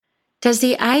Does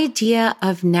the idea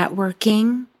of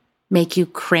networking make you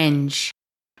cringe?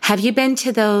 Have you been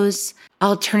to those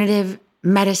alternative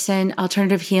medicine,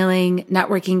 alternative healing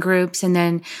networking groups, and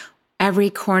then every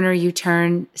corner you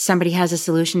turn, somebody has a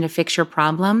solution to fix your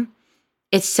problem?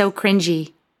 It's so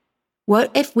cringy. What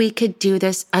if we could do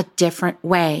this a different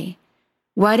way?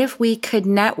 What if we could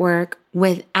network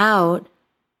without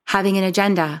having an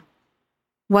agenda?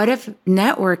 What if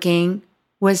networking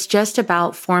was just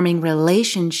about forming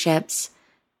relationships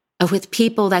with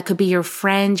people that could be your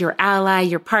friend, your ally,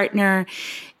 your partner,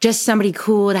 just somebody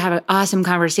cool to have an awesome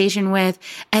conversation with,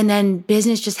 and then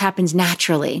business just happens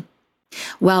naturally?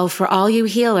 Well, for all you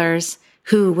healers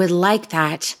who would like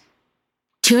that,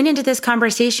 tune into this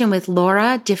conversation with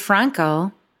Laura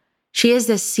DeFranco. She is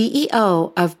the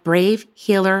CEO of Brave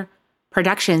Healer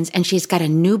Productions, and she's got a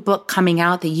new book coming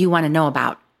out that you want to know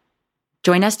about.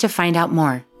 Join us to find out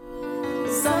more.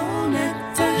 Soul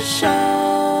Nectar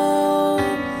Show,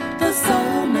 the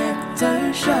Soul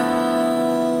Nectar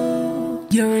Show.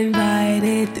 You're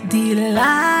invited,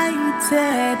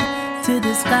 delighted to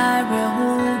discover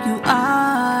who you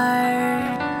are.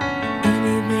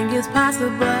 Anything is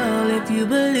possible if you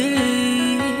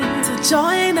believe. So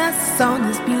join us on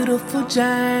this beautiful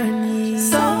journey.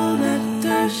 Soul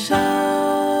Nectar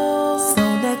Show,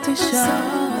 Soul Nectar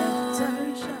Show.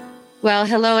 Well,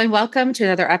 hello and welcome to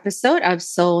another episode of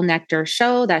Soul Nectar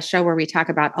Show, that show where we talk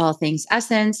about all things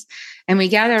essence. And we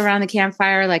gather around the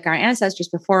campfire like our ancestors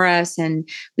before us, and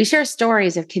we share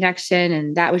stories of connection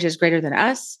and that which is greater than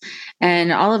us,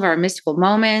 and all of our mystical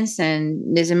moments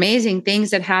and these amazing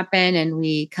things that happen, and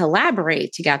we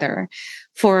collaborate together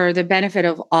for the benefit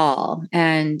of all.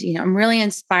 And, I'm really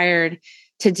inspired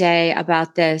today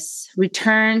about this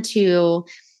return to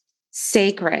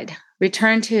sacred.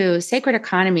 Return to sacred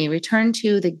economy, return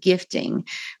to the gifting,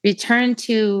 return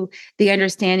to the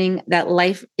understanding that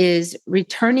life is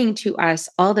returning to us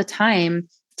all the time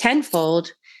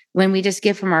tenfold when we just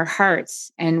give from our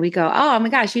hearts and we go, oh my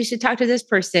gosh, you should talk to this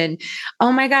person.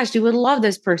 Oh my gosh, you would love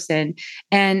this person.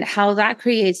 And how that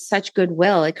creates such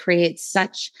goodwill. It creates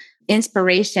such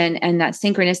inspiration and that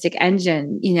synchronistic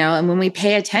engine, and when we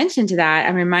pay attention to that,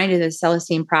 I'm reminded of the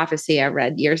Celestine prophecy I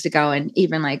read years ago. And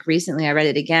even like recently, I read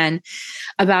it again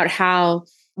about how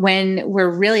when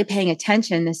we're really paying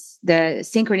attention, the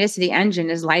synchronicity engine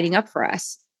is lighting up for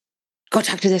us. Go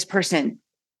talk to this person,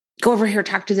 go over here,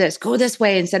 talk to this, go this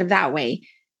way instead of that way.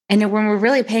 And then when we're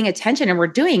really paying attention and we're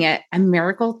doing it, a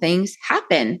miracle things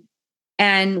happen.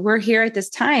 And we're here at this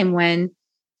time when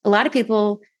a lot of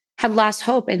people have lost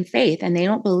hope and faith, and they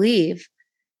don't believe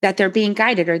that they're being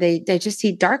guided, or they just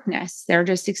see darkness. They're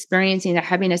just experiencing the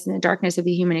heaviness and the darkness of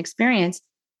the human experience.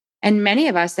 And many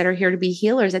of us that are here to be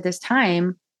healers at this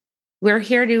time, we're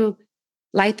here to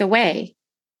light the way.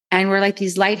 And we're like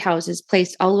these lighthouses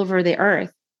placed all over the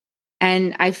earth.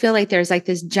 And I feel like there's like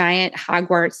this giant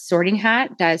Hogwarts sorting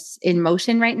hat that's in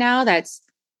motion right now, that's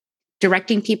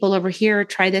directing people over here.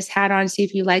 Try this hat on, see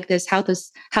if you like this House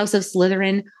of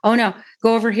Slytherin. Oh no,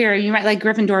 go over here. You might like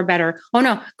Gryffindor better. Oh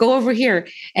no, go over here.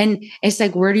 And it's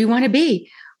like, where do you want to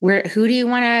be? Who do you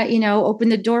want to, open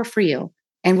the door for you?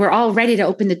 And we're all ready to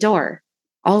open the door.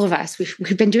 All of us,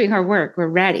 we've been doing our work. We're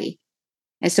ready.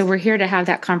 And so we're here to have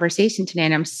that conversation today.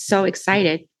 And I'm so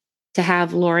excited to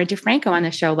have Laura DeFranco on the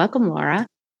show. Welcome, Laura.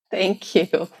 Thank you.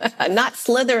 Not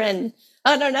Slytherin.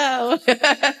 I don't know.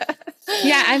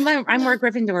 Yeah, I'm more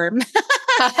Gryffindor.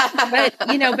 but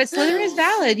Slytherin is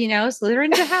valid,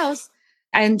 Slytherin's a house.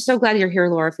 I'm so glad you're here,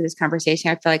 Laura, for this conversation.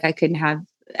 I feel like I couldn't have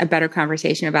a better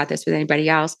conversation about this with anybody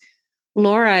else.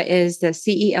 Laura is the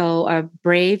CEO of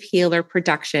Brave Healer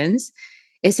Productions.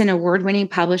 It's an award-winning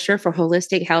publisher for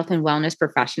holistic health and wellness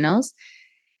professionals.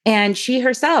 And she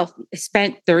herself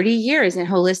spent 30 years in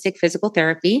holistic physical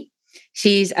therapy.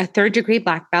 She's a third-degree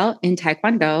black belt in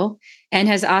Taekwondo and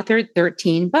has authored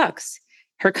 13 books.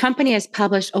 Her company has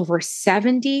published over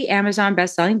 70 Amazon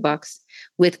best-selling books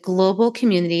with global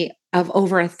community of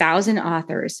over 1,000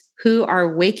 authors who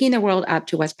are waking the world up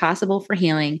to what's possible for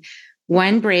healing,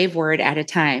 one brave word at a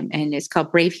time. And it's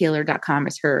called bravehealer.com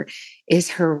is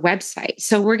her website.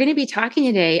 So we're going to be talking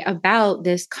today about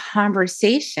this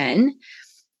conversation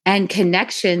and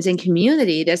connections and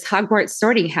community, this Hogwarts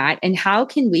sorting hat, and how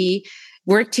can we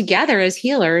work together as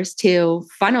healers to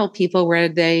funnel people where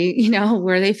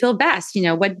they feel best.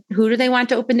 Who do they want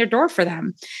to open their door for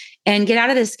them? and get out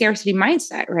of the scarcity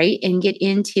mindset, right? And get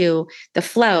into the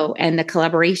flow and the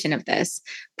collaboration of this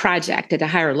project at a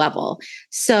higher level.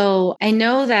 So I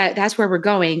know that that's where we're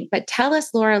going, but tell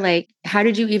us, Laura, like, how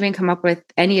did you even come up with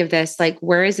any of this? Like,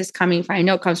 where is this coming from? I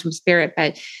know it comes from spirit,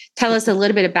 but tell us a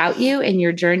little bit about you and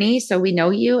your journey so we know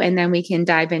you, and then we can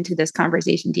dive into this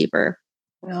conversation deeper.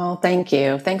 Oh, thank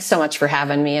you. Thanks so much for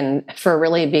having me and for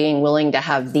really being willing to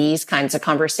have these kinds of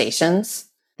conversations.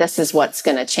 This is what's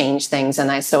going to change things,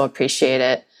 and I so appreciate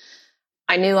it.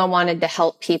 I knew I wanted to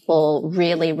help people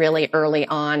really, really early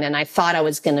on, and I thought I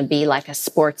was going to be like a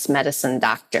sports medicine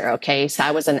doctor, okay? So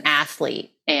I was an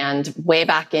athlete, and way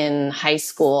back in high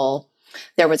school,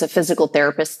 there was a physical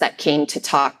therapist that came to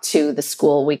talk to the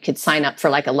school. We could sign up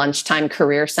for like a lunchtime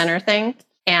career center thing.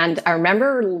 And I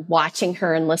remember watching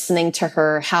her and listening to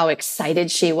her, how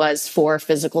excited she was for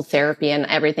physical therapy and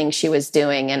everything she was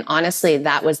doing. And honestly,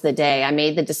 that was the day I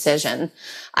made the decision.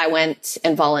 I went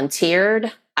and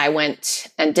volunteered. I went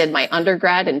and did my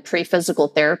undergrad in pre-physical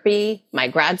therapy, my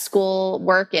grad school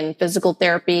work in physical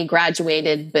therapy,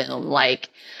 graduated, boom.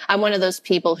 Like, I'm one of those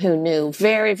people who knew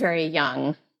very, very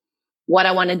young what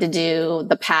I wanted to do,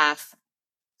 the path.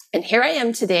 And here I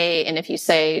am today. And if you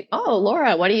say, oh,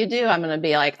 Laura, what do you do? I'm going to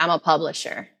be like, I'm a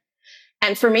publisher.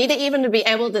 And for me to even to be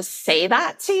able to say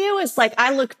that to you is like,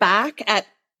 I look back at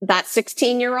that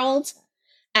 16-year-old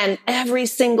and every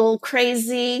single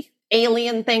crazy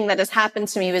alien thing that has happened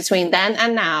to me between then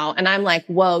and now. And I'm like,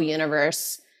 whoa,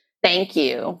 universe, thank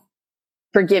you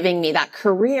for giving me that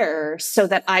career so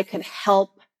that I could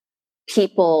help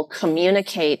people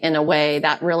communicate in a way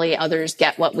that really others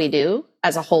get what we do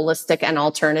as a holistic and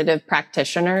alternative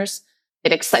practitioners.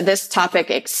 This topic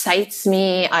excites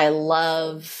me. I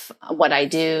love what I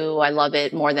do. I love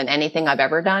it more than anything I've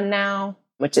ever done now,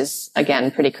 which is,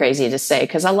 again, pretty crazy to say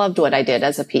because I loved what I did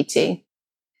as a PT.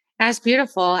 That's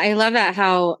beautiful. I love that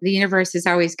how the universe is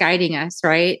always guiding us,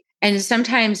 right? And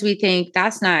sometimes we think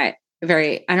that's not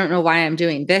I don't know why I'm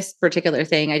doing this particular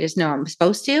thing. I just know I'm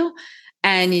supposed to.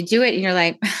 And you do it and you're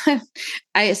like,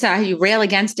 I saw you rail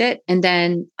against it. And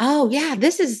then, oh yeah,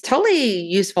 this is totally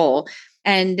useful.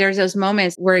 And there's those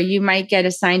moments where you might get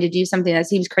assigned to do something that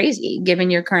seems crazy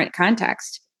given your current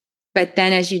context. But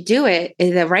then as you do it,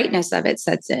 the rightness of it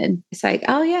sets in. It's like,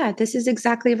 oh yeah, this is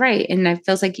exactly right. And it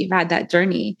feels like you've had that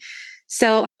journey.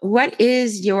 So what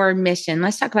is your mission?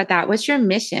 Let's talk about that. What's your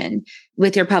mission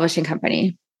with your publishing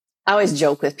company? I always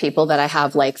joke with people that I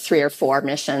have like 3 or 4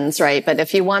 missions, right? But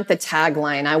if you want the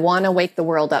tagline, I want to wake the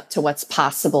world up to what's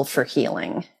possible for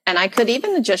healing. And I could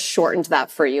even just shorten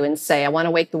that for you and say, I want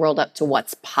to wake the world up to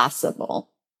what's possible.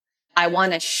 I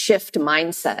want to shift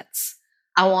mindsets.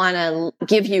 I want to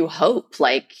give you hope.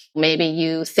 Like maybe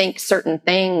you think certain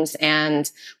things, and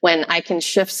when I can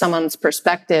shift someone's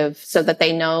perspective so that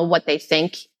they know what they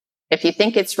think. If you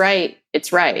think it's right,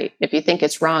 it's right. If you think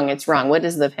it's wrong, it's wrong. What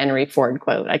is the Henry Ford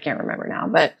quote? I can't remember now,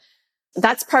 but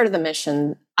that's part of the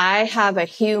mission. I have a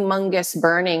humongous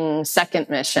burning second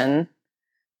mission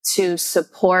to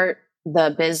support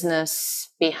the business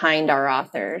behind our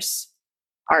authors,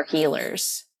 our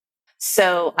healers.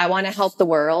 So I want to help the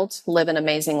world live an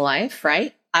amazing life,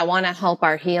 right? I want to help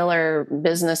our healer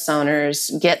business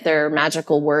owners get their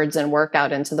magical words and work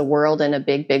out into the world in a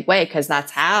big, big way, because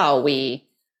that's how we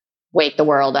wake the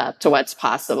world up to what's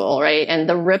possible, right? And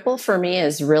the ripple for me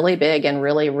is really big and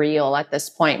really real at this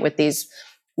point with these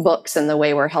books and the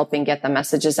way we're helping get the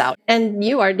messages out. And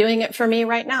you are doing it for me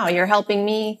right now. You're helping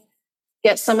me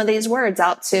get some of these words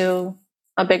out to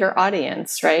a bigger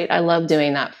audience, right? I love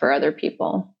doing that for other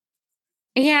people.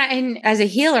 Yeah. And as a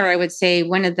healer, I would say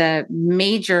one of the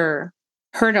major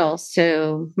hurdles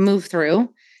to move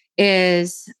through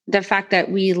is the fact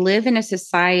that we live in a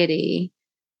society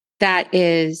that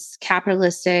is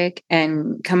capitalistic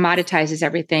and commoditizes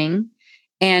everything,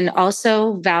 and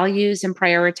also values and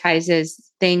prioritizes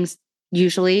things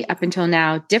usually up until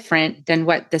now different than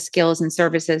what the skills and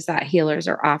services that healers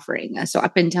are offering. So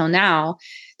up until now,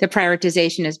 the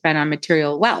prioritization has been on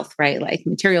material wealth, right? Like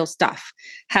material stuff,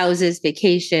 houses,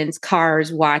 vacations,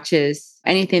 cars, watches,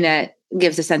 anything that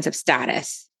gives a sense of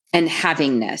status and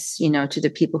havingness, to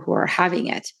the people who are having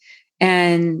it.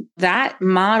 And that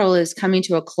model is coming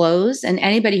to a close. And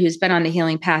anybody who's been on the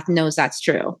healing path knows that's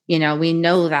true. We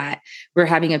know that we're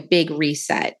having a big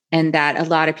reset, and that a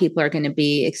lot of people are going to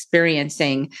be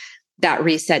experiencing that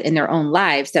reset in their own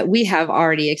lives that we have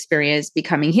already experienced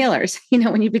becoming healers.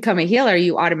 When you become a healer,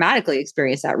 you automatically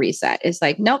experience that reset. It's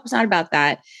like, nope, it's not about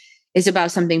that. It's about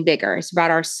something bigger. It's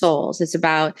about our souls. It's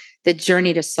about the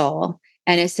journey to soul.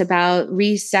 And it's about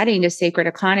resetting the sacred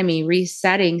economy,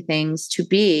 resetting things to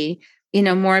be,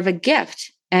 more of a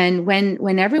gift. And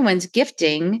when everyone's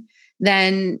gifting,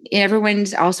 then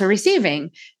everyone's also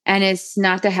receiving. And it's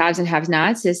not the haves and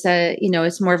have-nots. It's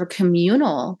it's more of a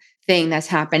communal thing that's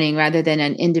happening rather than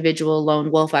an individual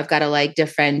lone wolf. I've got to like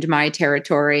defend my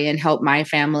territory and help my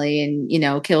family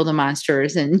and, kill the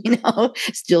monsters and,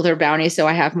 steal their bounty. So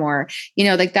I have more,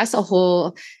 like that's a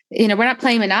whole, we're not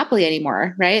playing Monopoly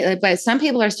anymore. Right. Like, but some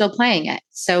people are still playing it.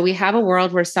 So we have a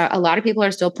world where a lot of people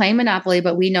are still playing Monopoly,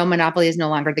 but we know Monopoly is no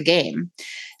longer the game.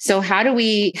 So how do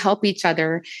we help each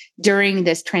other during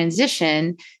this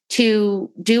transition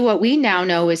to do what we now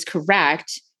know is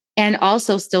correct and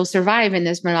also still survive in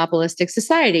this monopolistic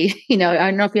society? I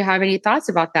don't know if you have any thoughts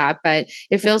about that, but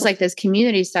it feels like this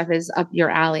community stuff is up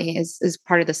your alley, is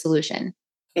part of the solution.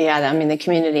 Yeah, I mean, the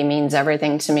community means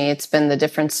everything to me. It's been the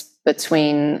difference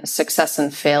between success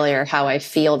and failure. How I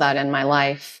feel that in my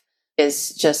life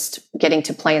is just getting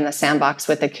to play in the sandbox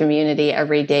with a community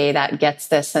every day that gets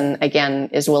this and, again,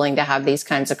 is willing to have these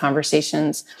kinds of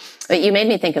conversations. But you made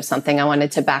me think of something I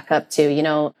wanted to back up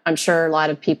to. I'm sure a lot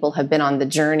of people have been on the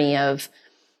journey of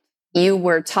you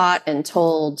were taught and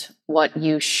told what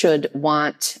you should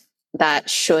want that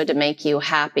should make you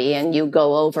happy, and you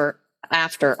go over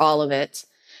after all of it.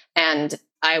 And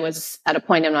I was at a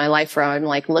point in my life where I'm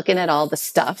like looking at all the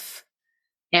stuff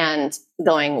and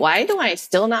going, why do I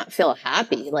still not feel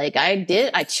happy? Like I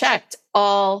checked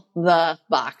all the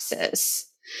boxes.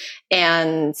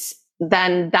 And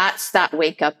then that's that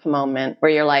wake up moment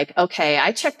where you're like, okay,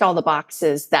 I checked all the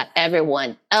boxes that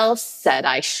everyone else said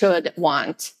I should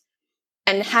want.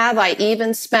 And have I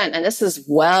even spent, and this is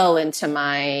well into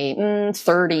my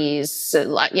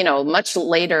 30s, much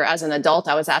later as an adult,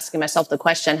 I was asking myself the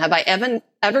question, have I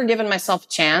ever given myself a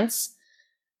chance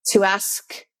to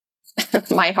ask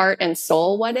my heart and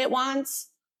soul what it wants,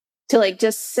 to like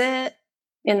just sit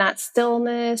in that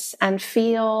stillness and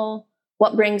feel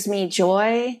what brings me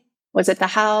joy? Was it the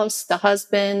house, the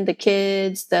husband, the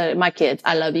kids, my kids?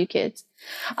 I love you, kids.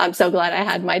 I'm so glad I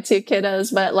had my 2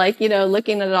 kiddos, but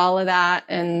looking at all of that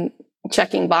and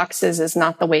checking boxes is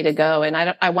not the way to go. And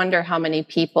I wonder how many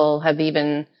people have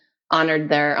even honored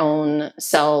their own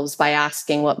selves by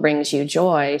asking what brings you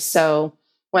joy. So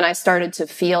when I started to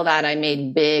feel that, I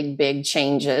made big, big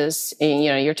changes. And,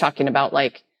 you're talking about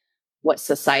like what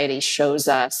society shows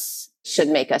us should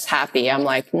make us happy. I'm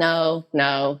like, no.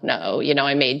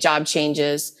 I made job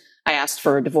changes. I asked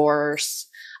for a divorce.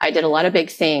 I did a lot of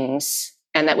big things,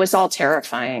 and that was all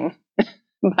terrifying.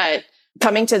 But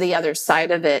coming to the other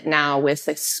side of it now with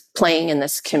this playing in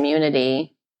this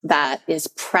community that is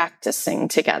practicing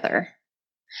together,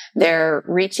 they're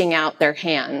reaching out their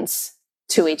hands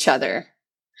to each other.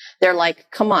 They're like,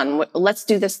 come on, let's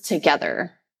do this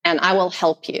together and I will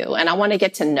help you. And I want to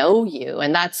get to know you.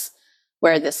 And that's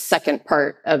where the second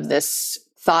part of this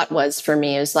thought was for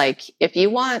me, is like, if you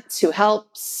want to help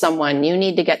someone, you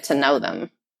need to get to know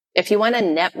them. If you want to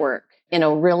network in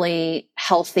a really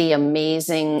healthy,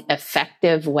 amazing,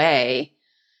 effective way,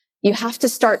 you have to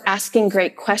start asking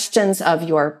great questions of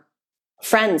your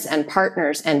friends and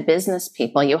partners and business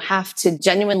people. You have to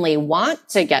genuinely want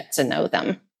to get to know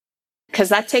them, because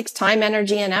that takes time,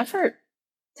 energy, and effort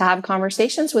to have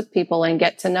conversations with people and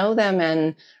get to know them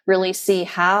and really see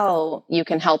how you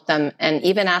can help them, and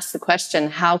even ask the question,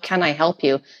 how can I help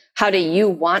you? How do you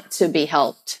want to be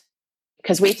helped?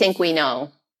 Because we think we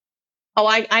know. Oh,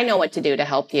 I know what to do to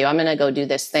help you. I'm going to go do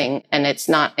this thing. And it's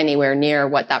not anywhere near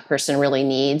what that person really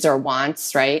needs or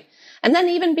wants, right? And then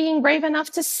even being brave enough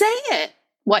to say it,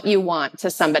 what you want, to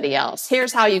somebody else.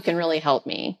 Here's how you can really help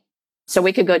me. So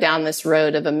we could go down this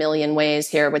road of a million ways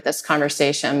here with this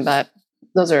conversation, but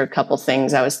those are a couple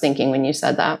things I was thinking when you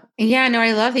said that. Yeah, no,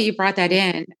 I love that you brought that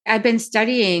in. I've been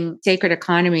studying Sacred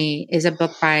Economy, is a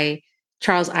book by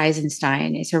Charles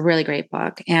Eisenstein. It's a really great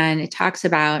book. And it talks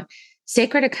about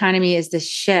sacred economy is the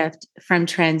shift from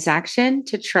transaction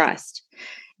to trust.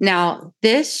 Now,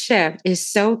 this shift is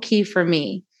so key for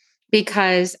me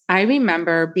because I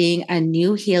remember being a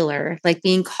new healer, like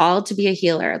being called to be a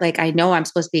healer. Like I know I'm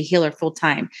supposed to be a healer full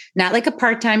time, not like a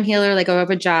part-time healer, like I have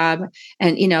a job.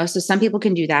 And, so some people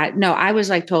can do that. No, I was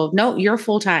like told, no, you're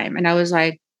full time. And I was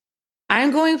like,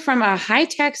 I'm going from a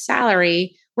high-tech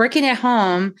salary, working at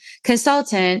home,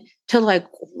 consultant, to like,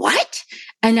 what?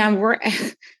 And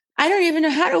I don't even know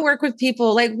how to work with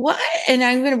people. Like what? And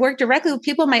I'm going to work directly with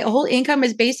people. My whole income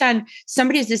is based on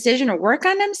somebody's decision to work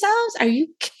on themselves. Are you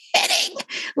kidding?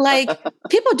 Like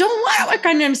people don't want to work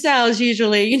on themselves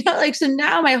usually, so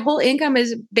now my whole income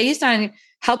is based on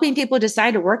helping people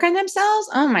decide to work on themselves.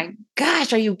 Oh my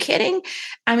gosh, are you kidding?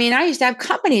 I mean, I used to have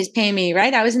companies pay me,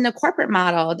 right? I was in the corporate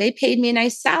model. They paid me a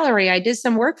nice salary. I did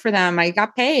some work for them. I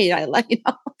got paid. I like,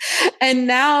 and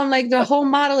now I'm like, the whole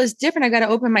model is different. I got to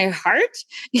open my heart.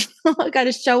 I got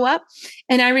to show up.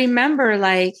 And I remember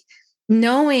like,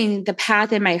 knowing the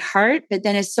path in my heart, but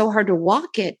then it's so hard to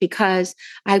walk it because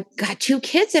I've got 2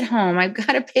 kids at home. I've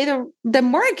got to pay the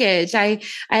mortgage. I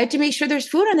have to make sure there's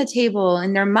food on the table.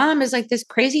 And their mom is like this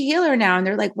crazy healer now. And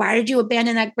they're like, why did you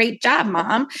abandon that great job,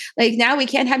 mom? Like now we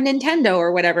can't have Nintendo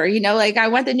or whatever, like I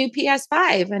want the new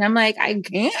PS5. And I'm like, I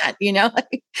can't,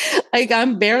 like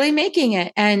I'm barely making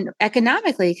it. And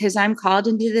economically, because I'm called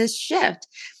into this shift.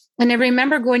 And I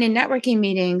remember going to networking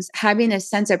meetings, having a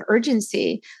sense of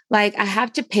urgency, like I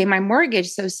have to pay my mortgage.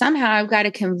 So somehow I've got to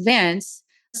convince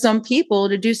some people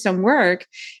to do some work.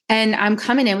 And I'm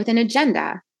coming in with an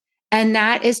agenda. And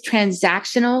that is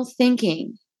transactional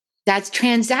thinking. That's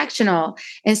transactional.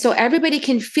 And so everybody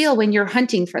can feel when you're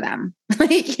hunting for them.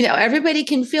 Everybody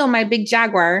can feel my big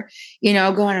jaguar,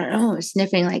 going,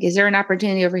 sniffing, like, is there an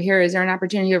opportunity over here? Is there an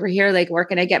opportunity over here? Like, where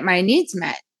can I get my needs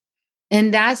met?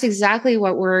 And that's exactly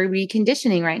what we're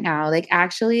reconditioning right now. Like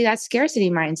actually that scarcity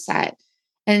mindset.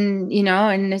 And,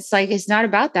 and it's like, it's not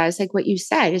about that. It's like what you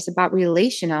said, it's about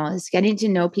relational. It's getting to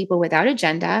know people without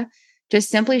agenda, just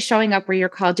simply showing up where you're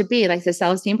called to be, like the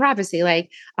Celestine prophecy,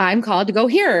 like I'm called to go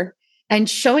here and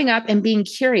showing up and being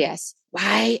curious.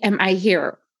 Why am I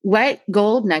here? What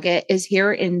gold nugget is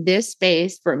here in this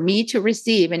space for me to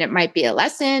receive? And it might be a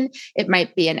lesson. It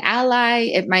might be an ally.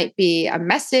 It might be a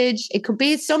message. It could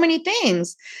be so many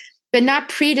things, but not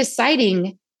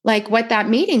pre-deciding like what that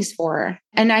meeting's for.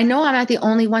 And I know I'm not the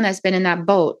only one that's been in that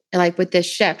boat, like with this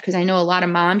shift, because I know a lot of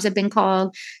moms have been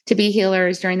called to be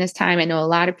healers during this time. I know a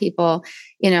lot of people,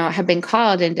 have been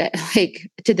called into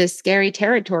to this scary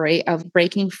territory of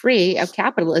breaking free of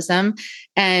capitalism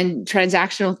and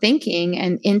transactional thinking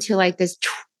and into like this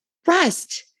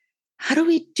trust. How do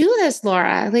we do this,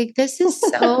 Laura? Like, this is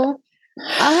so,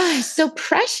 it's so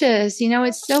precious.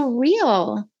 It's so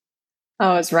real.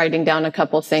 I was writing down a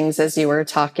couple things as you were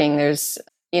talking. There's,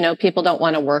 people don't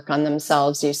want to work on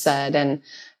themselves, you said. And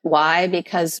why?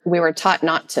 Because we were taught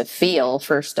not to feel,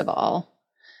 first of all.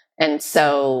 And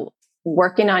so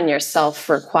working on yourself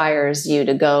requires you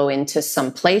to go into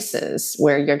some places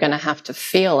where you're going to have to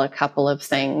feel a couple of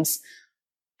things.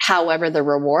 However, the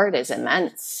reward is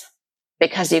immense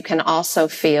because you can also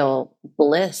feel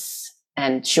bliss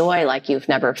and joy like you've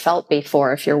never felt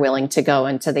before if you're willing to go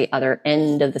into the other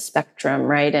end of the spectrum,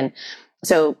 right? And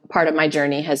so part of my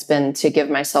journey has been to give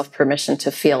myself permission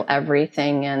to feel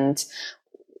everything and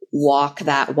walk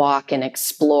that walk and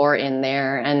explore in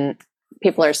there. And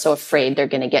people are so afraid they're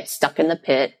going to get stuck in the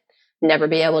pit, never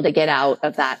be able to get out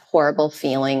of that horrible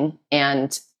feeling.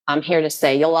 And I'm here to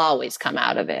say you'll always come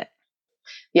out of it.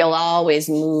 You'll always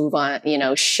move on,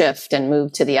 shift and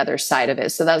move to the other side of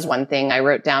it. So that was one thing I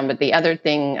wrote down. But the other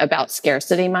thing about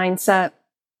scarcity mindset,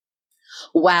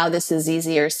 wow, this is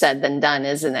easier said than done,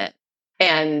 isn't it?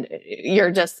 And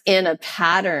you're just in a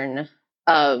pattern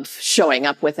of showing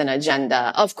up with an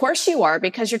agenda. Of course you are,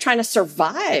 because you're trying to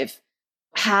survive.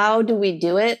 How do we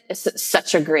do it? It's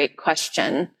such a great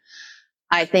question.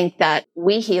 I think that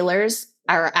we healers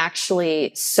are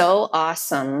actually so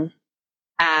awesome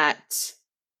at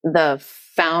the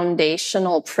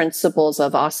foundational principles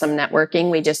of awesome networking.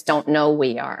 We just don't know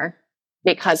we are,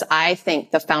 because I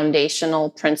think the foundational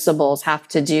principles have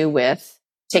to do with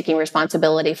taking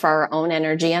responsibility for our own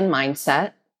energy and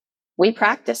mindset. We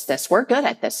practice this. We're good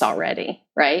at this already,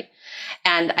 right?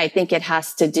 And I think it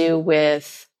has to do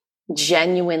with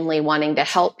genuinely wanting to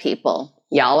help people.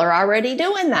 Y'all are already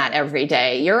doing that every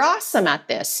day. You're awesome at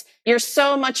this. You're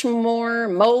so much more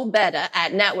better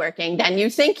at networking than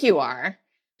you think you are.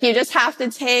 You just have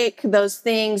to take those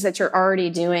things that you're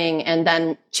already doing and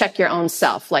then check your own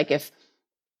self. Like if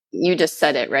you just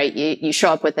said it, right? You show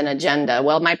up with an agenda.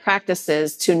 Well, my practice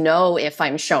is to know if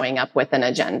I'm showing up with an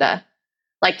agenda,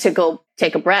 like to go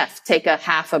take a breath, take a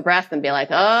half a breath and be like,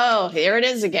 oh, here it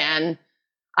is again.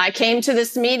 I came to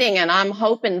this meeting and I'm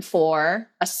hoping for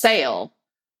a sale,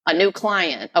 a new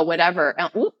client or whatever.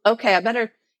 Okay, I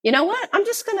better, you know what? I'm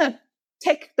just going to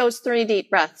take those 3 deep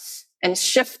breaths and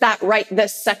shift that right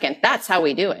this second. That's how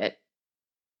we do it.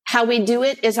 How we do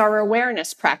it is our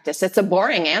awareness practice. It's a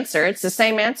boring answer. It's the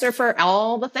same answer for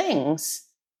all the things.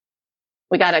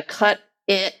 We got to cut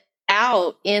it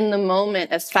out in the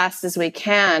moment as fast as we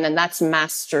can. And that's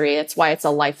mastery. It's why it's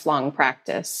a lifelong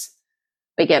practice.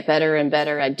 We get better and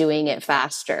better at doing it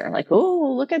faster. Like,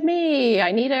 oh, look at me.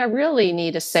 I really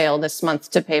need a sale this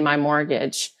month to pay my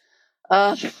mortgage.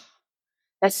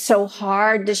 That's so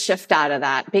hard to shift out of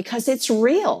that because it's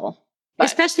real.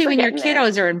 Especially when your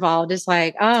kiddos are involved. It's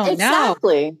like, oh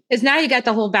exactly. no. Because now you got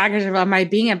the whole baggage of, am I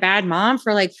being a bad mom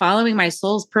for like following my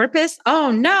soul's purpose? Oh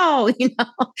no,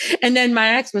 And then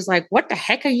my ex was like, what the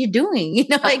heck are you doing?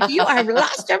 Like you have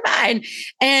lost your mind.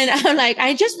 And I'm like,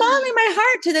 I just following my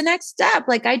heart to the next step.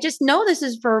 Like, I just know this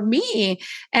is for me.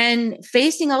 And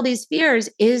facing all these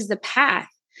fears is the path.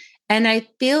 And I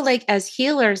feel like as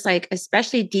healers, like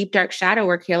especially deep, dark shadow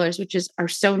work healers, which are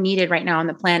so needed right now on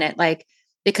the planet, like,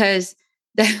 because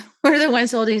we're the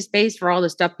ones holding space for all the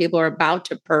stuff people are about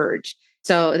to purge.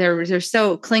 So they're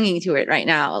so clinging to it right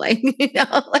now. Like,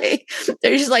 like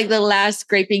they're just like the last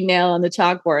scraping nail on the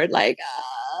chalkboard. Like,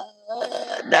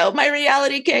 no, my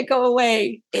reality can't go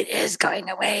away. It is going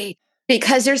away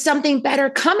because there's something better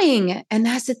coming. And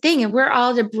that's the thing. And we're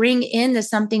all to bring in the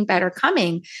something better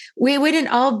coming. We wouldn't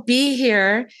all be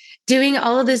here doing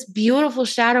all of this beautiful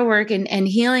shadow work and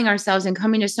healing ourselves and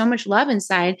coming to so much love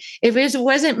inside if it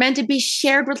wasn't meant to be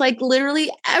shared with like literally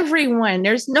everyone.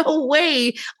 There's no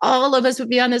way all of us would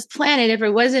be on this planet if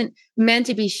it wasn't meant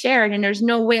to be shared. And there's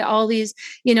no way all these,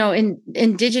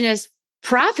 indigenous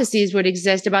prophecies would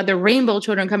exist about the rainbow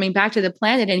children coming back to the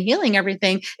planet and healing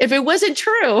everything if it wasn't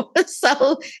true.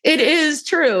 So it is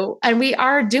true. And we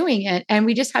are doing it. And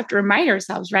we just have to remind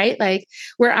ourselves, right? Like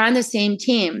we're on the same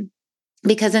team.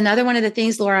 Because another one of the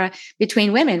things, Laura,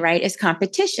 between women, right, is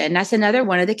competition. That's another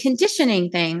one of the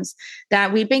conditioning things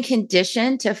that we've been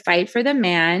conditioned to fight for the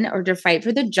man or to fight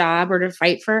for the job or to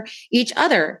fight for each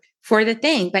other for the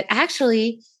thing. But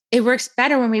actually, it works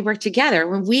better when we work together.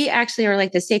 When we actually are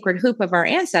like the sacred hoop of our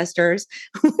ancestors,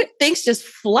 things just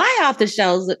fly off the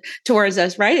shelves towards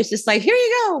us, right? It's just like, here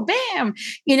you go, bam.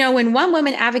 When one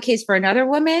woman advocates for another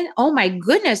woman, oh my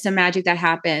goodness, the magic that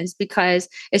happens. Because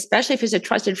especially if it's a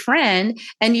trusted friend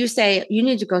and you say, you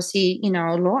need to go see,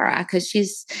 Laura, because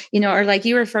she's, or like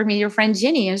you referred me to your friend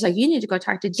Ginny. And it's like, you need to go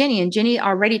talk to Ginny. And Ginny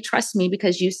already trusts me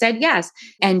because you said yes.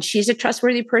 And she's a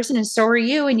trustworthy person. And so are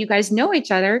you. And you guys know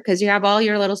each other because you have all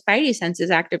your little spidey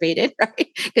senses activated, right?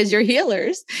 Because you're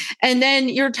healers. And then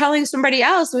you're telling somebody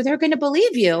else, well, they're going to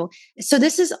believe you. So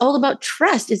this is all about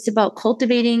trust. It's about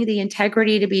cultivating the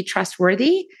integrity to be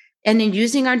trustworthy and then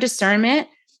using our discernment,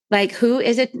 like who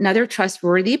is another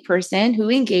trustworthy person who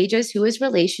engages, who is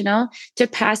relational to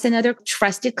pass another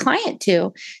trusted client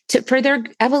to for their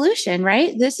evolution,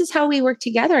 right? This is how we work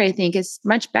together. I think it's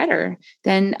much better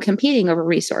than competing over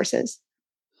resources.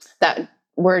 That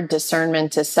word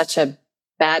discernment is such a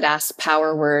badass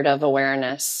power word of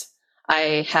awareness.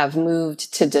 I have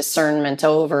moved to discernment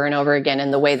over and over again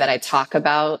in the way that I talk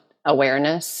about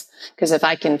awareness. Because if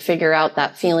I can figure out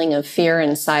that feeling of fear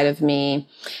inside of me,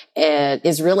 it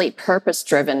is really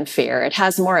purpose-driven fear. It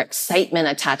has more excitement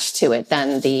attached to it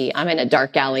than I'm in a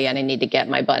dark alley and I need to get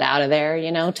my butt out of there,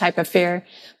 type of fear.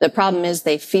 The problem is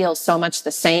they feel so much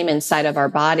the same inside of our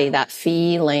body, that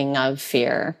feeling of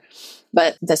fear.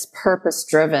 But this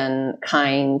purpose-driven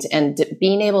kind and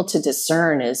being able to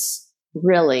discern is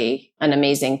really an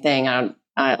amazing thing.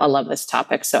 I love this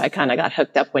topic. So I kind of got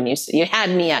hooked up when you had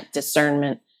me at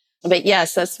discernment. But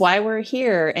yes, that's why we're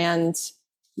here. And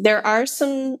there are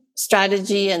some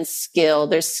strategy and skill.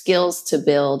 There's skills to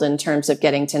build in terms of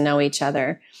getting to know each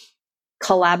other.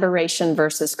 Collaboration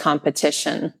versus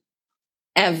competition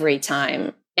every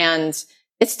time. And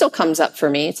it still comes up for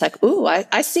me. It's like, ooh,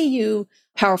 I see you,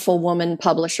 powerful woman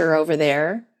publisher over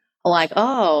there. Like,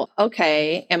 oh,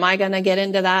 okay. Am I going to get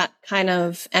into that kind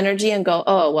of energy and go,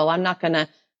 oh, well, I'm not going to.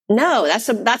 No,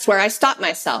 that's where I stop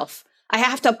myself. I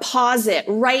have to pause it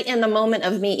right in the moment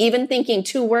of me even thinking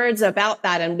 2 words about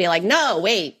that and be like, no,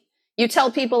 wait, you tell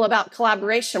people about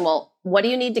collaboration. Well, what do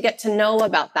you need to get to know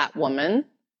about that woman?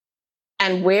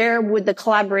 And where would the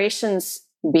collaborations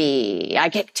be? I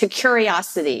get to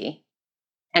curiosity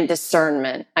and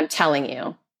discernment. I'm telling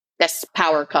you, this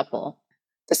power couple.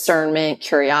 Discernment,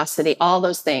 curiosity, all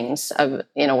those things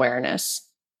in awareness.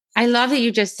 I love that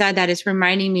you just said that. It's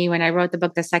reminding me when I wrote the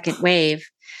book, The Second Wave,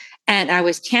 and I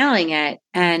was channeling it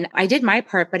and I did my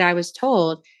part, but I was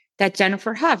told that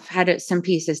Jennifer Huff had some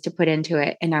pieces to put into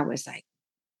it. And I was like,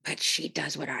 but she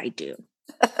does what I do.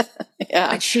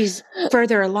 Yeah. But she's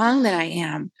further along than I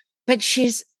am. But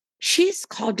she's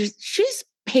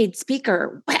paid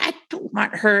speaker. But I don't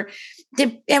want her.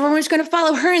 Everyone's going to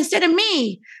follow her instead of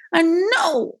me.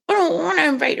 No, I don't want to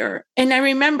invite her. And I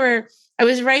remember I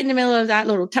was right in the middle of that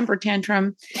little temper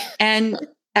tantrum and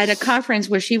at a conference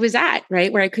where she was at,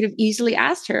 right, where I could have easily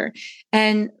asked her.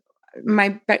 And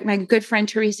my good friend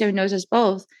Teresa, who knows us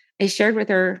both,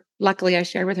 luckily I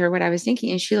shared with her what I was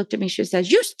thinking. And she looked at me, she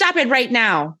says, you stop it right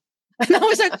now. And I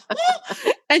was like,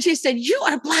 oh. And she said, you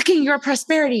are blocking your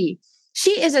prosperity.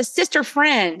 She is a sister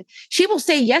friend. She will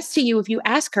say yes to you if you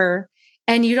ask her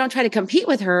and you don't try to compete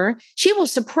with her. She will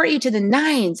support you to the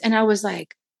nines. And I was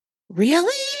like,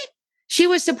 really? She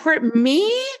would support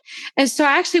me? And so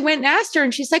I actually went and asked her,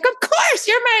 and she's like, of course,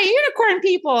 you're my unicorn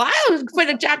people. I will put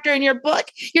a chapter in your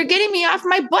book. You're getting me off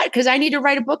my butt because I need to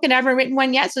write a book and I haven't written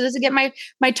one yet. So this is get my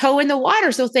toe in the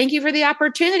water. So thank you for the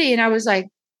opportunity. And I was like,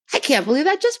 I can't believe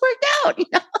that just worked out.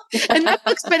 And that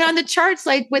book's been on the charts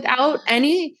like without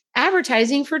any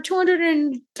advertising for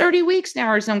 230 weeks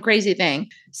now or some crazy thing.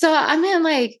 So I mean,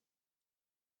 like,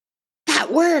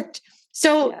 that worked.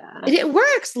 So it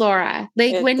works, Laura.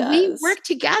 Like when we work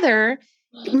together,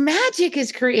 magic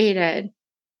is created.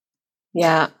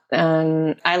 Yeah.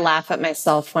 I laugh at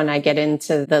myself when I get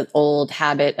into the old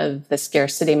habit of the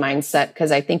scarcity mindset,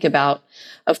 because I think about,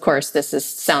 of course,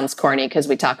 sounds corny because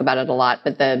we talk about it a lot,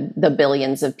 but the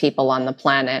billions of people on the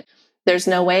planet, there's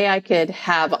no way I could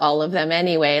have all of them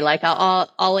anyway. Like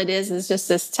all it is just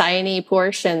this tiny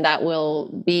portion that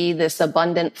will be this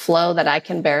abundant flow that I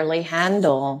can barely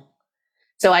handle.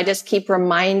 So I just keep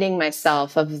reminding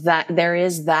myself of that. There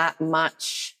is that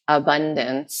much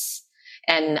abundance,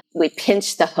 and we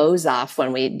pinch the hose off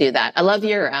when we do that. I love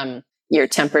your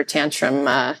temper tantrum,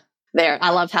 there.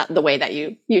 I love the way that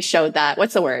you showed that.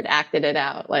 What's the word? Acted it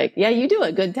out. Like, yeah, you do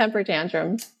a good temper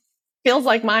tantrum. Feels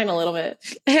like mine a little bit.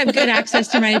 I have good access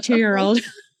to my 2-year-old.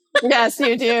 Yes,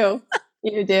 you do.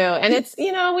 You do. And it's,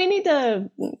 we need to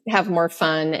have more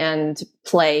fun and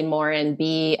play more and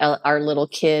be our little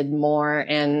kid more.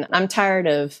 And I'm tired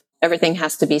of everything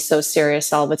has to be so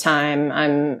serious all the time.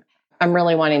 I'm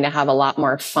really wanting to have a lot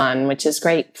more fun, which is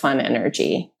great fun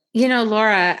energy.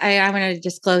 Laura, I want to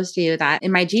disclose to you that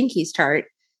in my Gene Keys chart,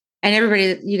 and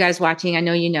everybody, you guys watching, I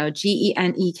know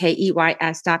GeneKeys.com.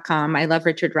 I love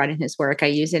Richard Rudd and his work. I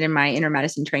use it in my inner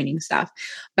medicine training stuff.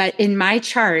 But in my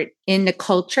chart, in the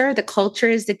culture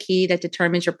is the key that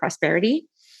determines your prosperity.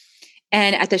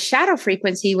 And at the shadow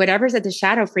frequency, whatever's at the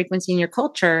shadow frequency in your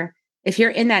culture, if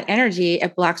you're in that energy,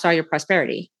 it blocks all your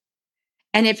prosperity.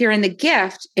 And if you're in the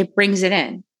gift, it brings it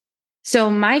in.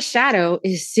 So my shadow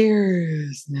is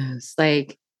seriousness.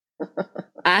 Like,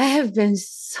 I have been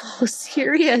so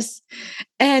serious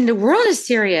and the world is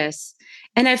serious.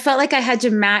 And I felt like I had to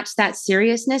match that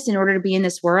seriousness in order to be in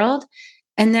this world.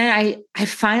 And then I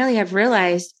finally have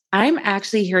realized I'm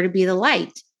actually here to be the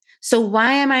light. So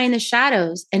why am I in the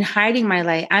shadows and hiding my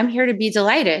light? I'm here to be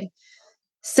delighted.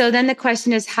 So then the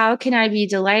question is, how can I be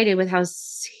delighted with how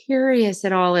serious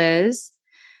it all is?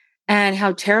 And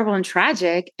how terrible and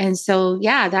tragic. And so,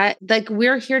 that like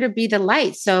we're here to be the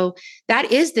light. So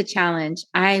that is the challenge.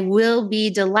 I will be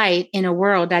delight in a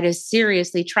world that is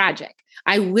seriously tragic.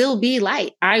 I will be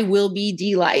light. I will be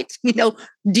delight,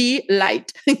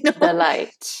 delight, The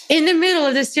light in the middle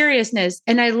of the seriousness.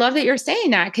 And I love that you're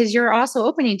saying that because you're also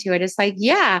opening to it. It's like,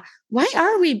 why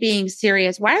are we being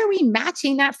serious? Why are we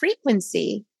matching that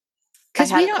frequency?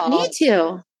 Because we don't need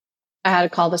to. I had a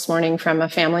call this morning from a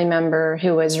family member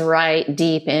who was right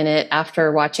deep in it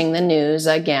after watching the news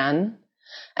again.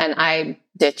 And I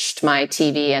ditched my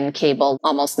TV and cable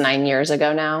almost 9 years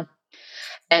ago now.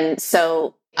 And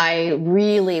so I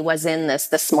really was in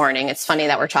this morning. It's funny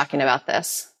that we're talking about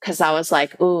this because I was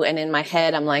like, ooh, and in my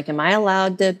head, I'm like, am I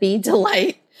allowed to be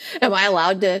delight? Am I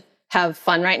allowed to have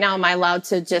fun right now? Am I allowed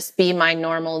to just be my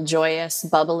normal, joyous,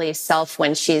 bubbly self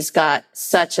when she's got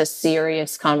such a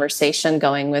serious conversation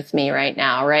going with me right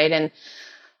now, right? And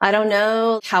I don't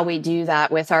know how we do that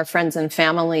with our friends and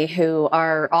family who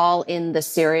are all in the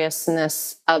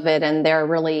seriousness of it and they're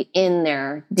really in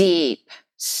there, deep,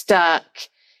 stuck,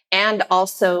 and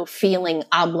also feeling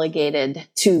obligated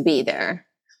to be there.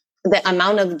 The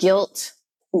amount of guilt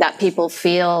that people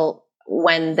feel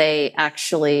when they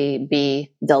actually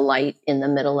be delight in the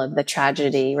middle of the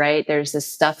tragedy, right? There's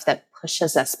this stuff that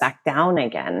pushes us back down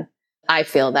again. I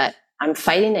feel that I'm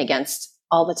fighting against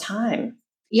all the time.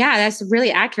 Yeah, that's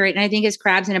really accurate. And I think it's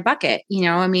crabs in a bucket.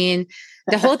 The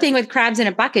whole thing with crabs in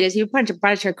a bucket is you put a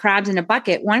bunch of crabs in a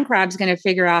bucket. One crab's going to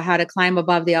figure out how to climb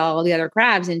above all the other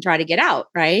crabs and try to get out,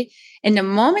 right? And the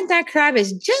moment that crab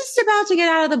is just about to get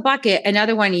out of the bucket,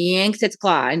 another one yanks its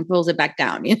claw and pulls it back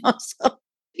down, So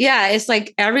it's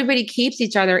like everybody keeps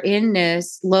each other in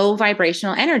this low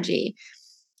vibrational energy.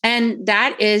 And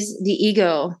that is the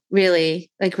ego, really,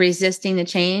 like resisting the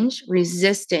change,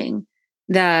 resisting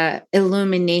the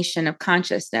illumination of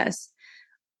consciousness,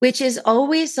 which is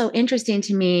always so interesting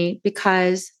to me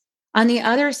because on the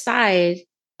other side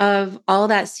of all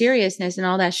that seriousness and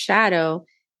all that shadow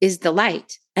is the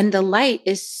light. And the light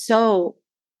is so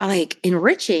like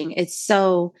enriching. It's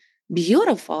so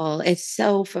beautiful. It's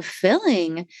so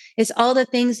fulfilling. It's all the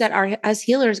things that as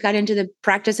healers got into the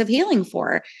practice of healing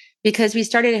for, because we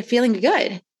started feeling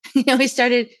good. We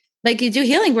started, like, you do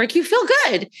healing work, you feel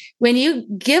good. When you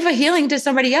give a healing to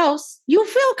somebody else, you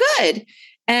feel good.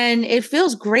 And it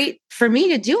feels great for me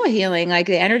to do a healing. Like,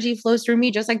 the energy flows through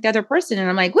me just like the other person. And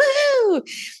I'm like, woo!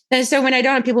 And so when I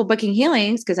don't have people booking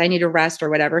healings because I need a rest or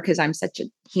whatever, because I'm such a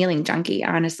healing junkie,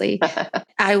 honestly,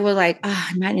 I will like,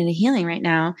 I'm not in a healing right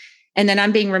now. And then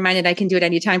I'm being reminded I can do it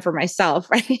anytime for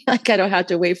myself, right? Like, I don't have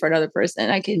to wait for another person.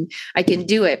 I can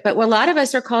do it. But a lot of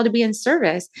us are called to be in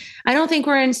service. I don't think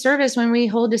we're in service when we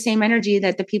hold the same energy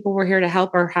that the people we're here to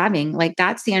help are having. Like,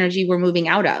 that's the energy we're moving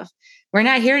out of. We're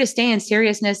not here to stay in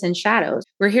seriousness and shadows.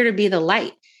 We're here to be the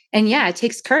light. And yeah, it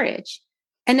takes courage.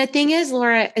 And the thing is,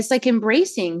 Laura, it's like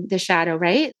embracing the shadow,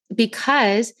 right?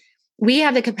 Because we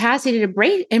have the capacity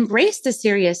to embrace the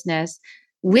seriousness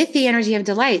with the energy of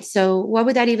delight. So what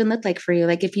would that even look like for you?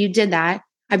 Like, if you did that,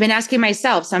 I've been asking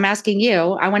myself, so I'm asking you,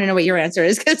 I want to know what your answer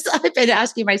is, because I've been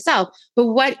asking myself, but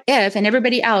what if, and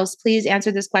everybody else, please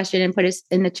answer this question and put it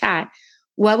in the chat.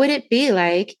 What would it be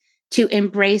like to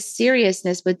embrace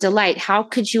seriousness with delight? How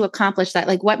could you accomplish that?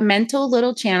 Like, what mental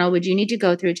little channel would you need to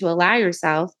go through to allow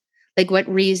yourself, like, what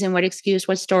reason, what excuse,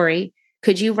 what story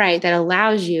could you write that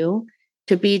allows you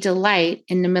to be delight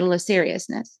in the middle of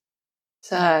seriousness?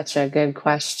 Such a good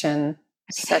question.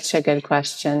 Such a good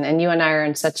question. And you and I are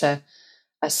in such a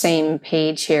same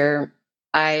page here.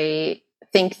 I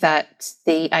think that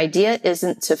the idea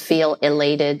isn't to feel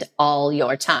elated all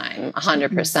your time,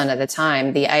 100% of the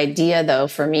time. The idea, though,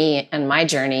 for me and my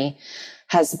journey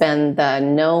has been the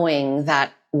knowing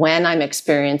that when I'm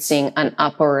experiencing an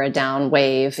up or a down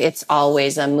wave, it's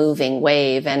always a moving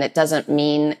wave and it doesn't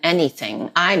mean anything.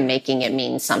 I'm making it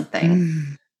mean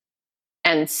something.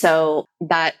 And so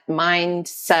that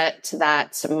mindset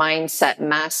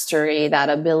mastery, that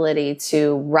ability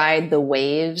to ride the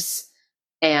waves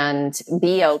and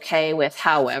be okay with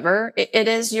however it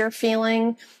is you're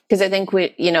feeling. Because I think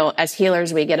we, as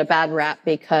healers, we get a bad rap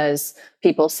because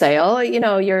people say, oh,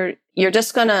 you're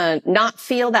just going to not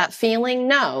feel that feeling.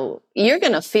 No, you're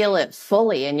going to feel it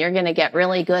fully and you're going to get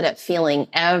really good at feeling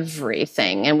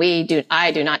everything. And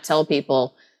I do not tell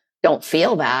people, don't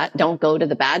feel that. Don't go to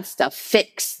the bad stuff.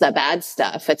 Fix the bad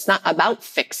stuff. It's not about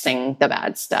fixing the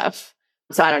bad stuff.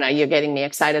 So I don't know. You're getting me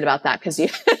excited about that because you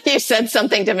said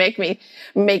something to make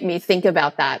me think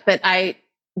about that. But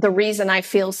the reason I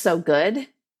feel so good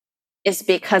is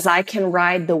because I can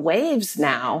ride the waves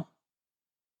now.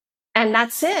 And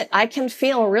that's it. I can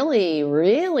feel really,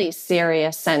 really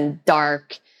serious and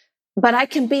dark, but I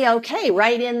can be okay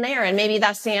right in there. And maybe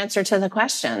that's the answer to the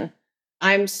question.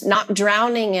 I'm not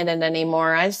drowning in it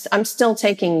anymore. I'm still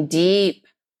taking deep,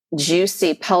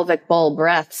 juicy pelvic bowl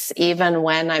breaths, even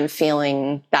when I'm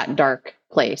feeling that dark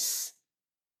place,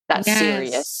 that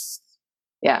serious.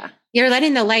 Yeah. You're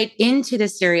letting the light into the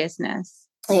seriousness.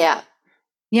 Yeah.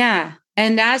 Yeah.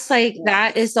 And that's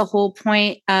that is the whole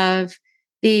point of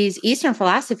these Eastern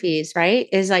philosophies, right?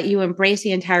 Is like you embrace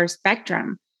the entire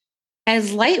spectrum.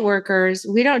 As light workers,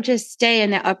 we don't just stay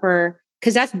in the upper,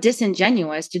 because that's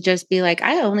disingenuous to just be like,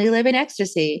 I only live in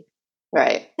ecstasy.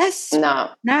 Right. That's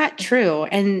not true.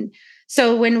 And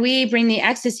so when we bring the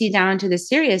ecstasy down to the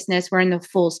seriousness, we're in the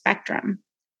full spectrum.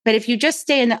 But if you just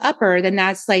stay in the upper, then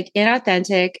that's like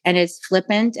inauthentic and it's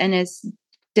flippant and it's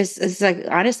like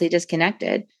honestly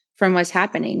disconnected from what's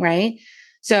happening. Right.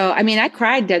 So, I mean, I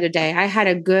cried the other day. I had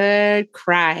a good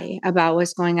cry about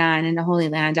what's going on in the Holy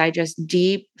Land. I just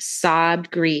deep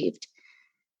sobbed, grieved.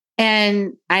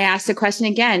 And I asked the question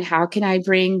again, how can I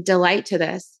bring delight to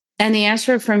this? And the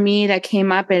answer for me that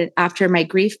came up after my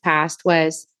grief passed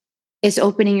was, it's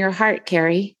opening your heart,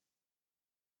 Carrie.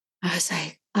 I was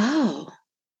like, oh,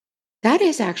 that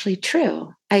is actually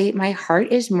true. My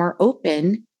heart is more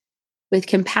open with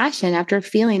compassion after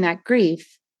feeling that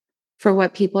grief for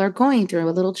what people are going through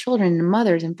with little children and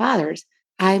mothers and fathers.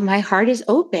 My heart is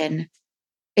open.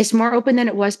 It's more open than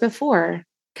it was before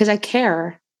because I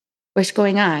care what's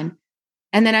going on.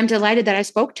 And then I'm delighted that I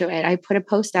spoke to it. I put a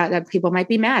post out that people might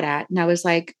be mad at. And I was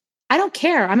like, I don't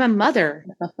care. I'm a mother.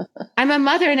 I'm a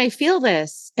mother and I feel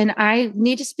this and I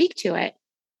need to speak to it.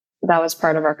 That was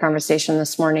part of our conversation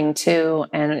this morning too.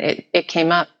 And it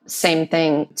came up, same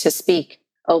thing, to speak.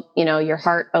 Oh, your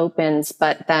heart opens,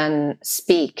 but then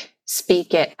speak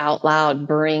it out loud,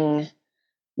 bring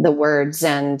the words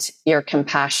and your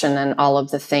compassion and all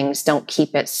of the things. Don't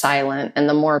keep it silent. And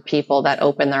the more people that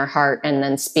open their heart and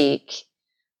then speak,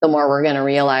 the more we're going to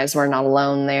realize we're not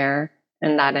alone there.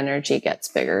 And that energy gets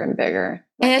bigger and bigger.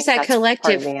 And it's that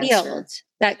collective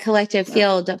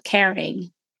field of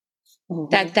caring.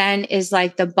 that then is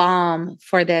like the balm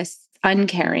for this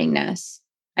uncaringness.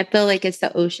 I feel like it's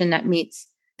the ocean that meets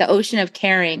the ocean of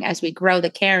caring. As we grow the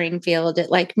caring field,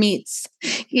 it like meets,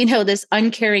 this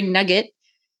uncaring nugget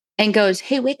and goes,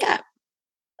 hey, wake up,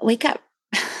 wake up.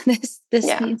 This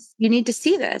needs, you need to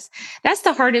see this. That's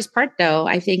the hardest part though,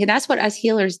 I think. And that's what us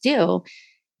healers do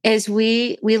is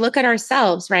we look at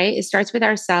ourselves, right? It starts with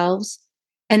ourselves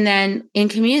and then in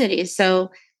communities.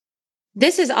 So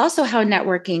this is also how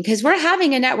networking, because we're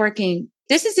having a networking.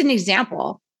 This is an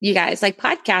example, you guys, like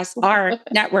podcasts are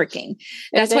networking.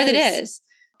 That's what it is.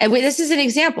 And this is an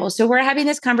example. So we're having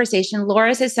this conversation.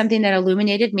 Laura said something that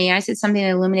illuminated me. I said something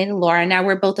that illuminated Laura. Now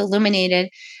we're both illuminated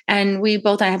and we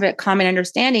both have a common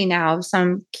understanding now of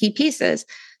some key pieces.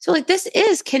 So like, this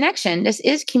is connection. This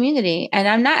is community. And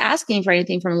I'm not asking for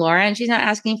anything from Laura and she's not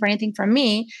asking for anything from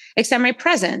me, except my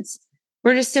presence.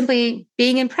 We're just simply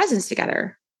being in presence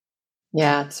together.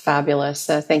 Yeah, it's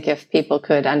fabulous. I think if people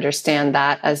could understand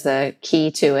that as the key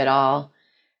to it all,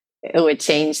 it would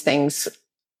change things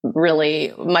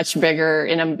really much bigger,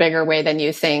 in a bigger way than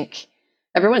you think.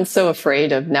 Everyone's so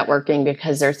afraid of networking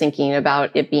because they're thinking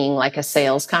about it being like a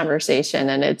sales conversation.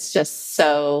 And it's just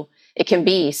it can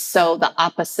be so the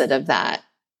opposite of that.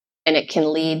 And it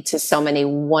can lead to so many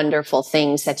wonderful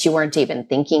things that you weren't even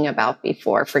thinking about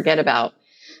before. Forget about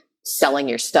selling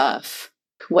your stuff.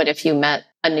 What if you met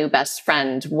a new best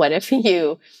friend? What if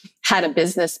you had a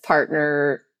business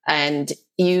partner and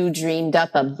you dreamed up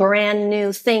a brand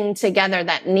new thing together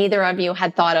that neither of you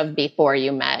had thought of before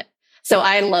you met? So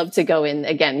I love to go in,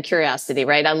 again, curiosity,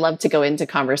 right? I love to go into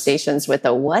conversations with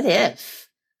a what if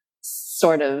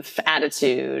sort of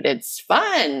attitude. It's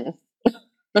fun.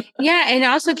 Yeah. And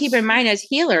also keep in mind as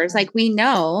healers, like we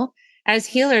know as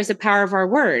healers, the power of our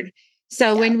word.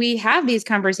 So when we have these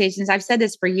conversations, I've said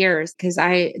this for years, because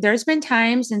there's been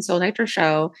times in Soul Nectar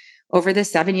Show over the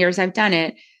 7 years I've done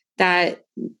it that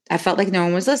I felt like no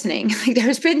one was listening. Like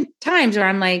there's been times where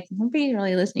I'm like, nobody's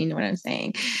really listening to what I'm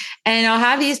saying. And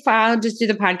I'll just do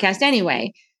the podcast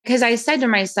anyway, because I said to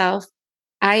myself,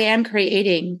 I am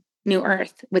creating new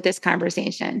earth with this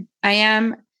conversation. I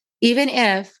am, even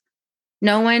if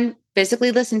no one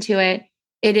physically listened to it,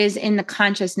 it is in the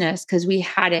consciousness because we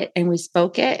had it and we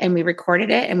spoke it and we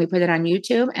recorded it and we put it on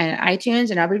YouTube and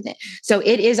iTunes and everything. So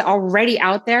it is already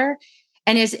out there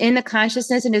and it's in the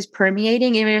consciousness and is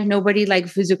permeating, even if nobody like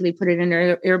physically put it in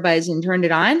their earbuds and turned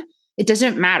it on. It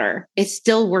doesn't matter. It's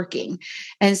still working.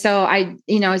 And so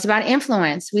it's about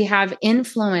influence. We have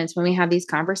influence when we have these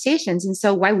conversations. And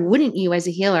so why wouldn't you as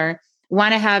a healer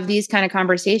want to have these kind of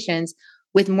conversations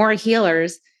with more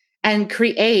healers and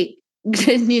create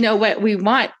what we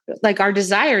want, like our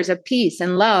desires of peace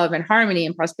and love and harmony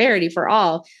and prosperity for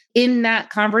all in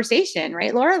that conversation,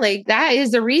 right, Laura? Like that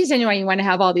is the reason why you want to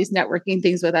have all these networking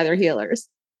things with other healers.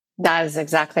 That is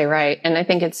exactly right. And I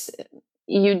think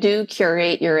you do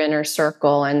curate your inner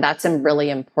circle, and that's really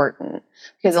important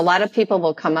because a lot of people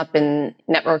will come up in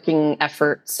networking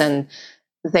efforts and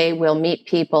they will meet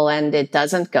people and it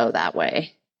doesn't go that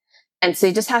way. And so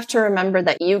you just have to remember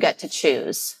that you get to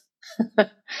choose.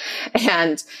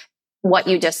 And what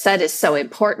you just said is so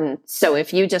important. So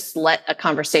if you just let a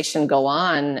conversation go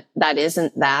on, that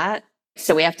isn't that.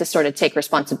 So we have to sort of take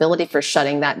responsibility for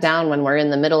shutting that down when we're in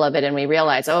the middle of it and we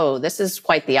realize, oh, this is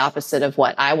quite the opposite of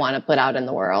what I want to put out in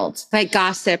the world. Like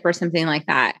gossip or something like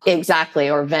that. Exactly.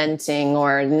 Or venting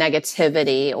or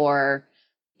negativity or,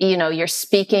 you're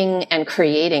speaking and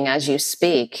creating as you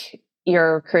speak.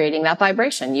 You're creating that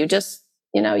vibration. You just,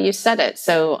 you said it.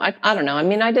 So I don't know. I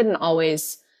mean, I didn't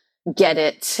always get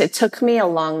it. It took me a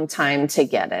long time to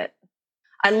get it.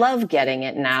 I love getting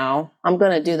it now. I'm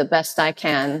going to do the best I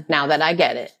can now that I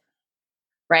get it.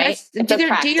 Right?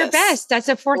 Do your best. That's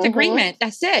a fourth agreement.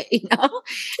 That's it.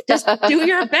 Just do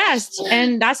your best.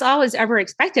 And that's all is ever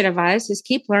expected of us is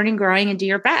keep learning, growing, and do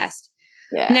your best.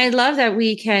 Yeah. And I love that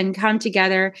we can come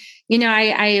together.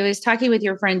 I was talking with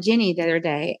your friend Ginny the other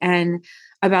day and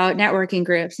about networking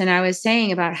groups. And I was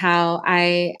saying about how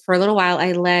for a little while,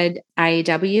 I led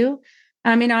IEW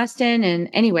in Austin. And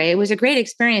anyway, it was a great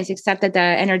experience, except that the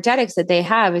energetics that they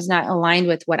have is not aligned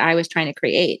with what I was trying to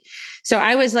create. So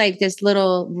I was like this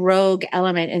little rogue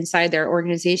element inside their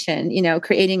organization,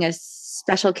 creating a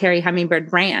special carry hummingbird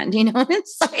brand,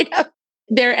 inside of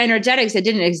their energetics. It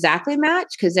didn't exactly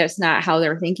match because that's not how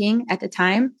they're thinking at the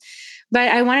time. But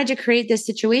I wanted to create this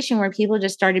situation where people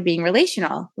just started being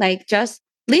relational, like just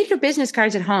leave your business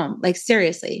cards at home. Like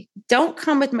seriously, don't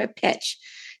come with my pitch.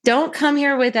 Don't come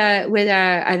here with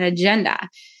an agenda.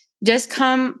 Just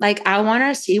come like, I want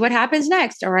to see what happens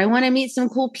next, or I want to meet some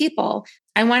cool people.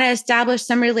 I want to establish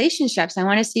some relationships. I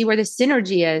want to see where the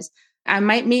synergy is. I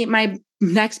might meet my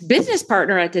next business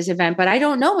partner at this event, but I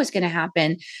don't know what's going to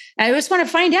happen. I just want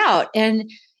to find out. And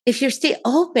if you stay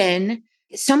open,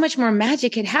 so much more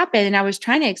magic can happen. And I was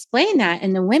trying to explain that.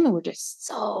 And the women were just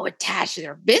so attached to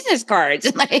their business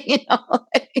cards,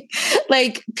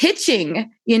 like pitching,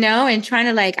 and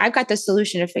trying to I've got the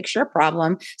solution to fix your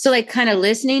problem. So kind of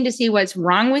listening to see what's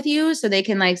wrong with you so they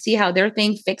can see how their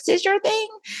thing fixes your thing.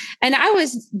 And I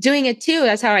was doing it too.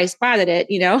 That's how I spotted it,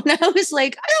 and I was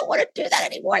like, I don't want to do that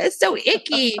anymore. It's so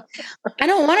icky. I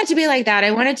don't want it to be like that.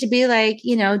 I want it to be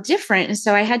different. And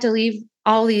so I had to leave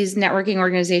all these networking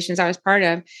organizations I was part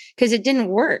of because it didn't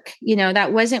work.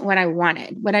 That wasn't what I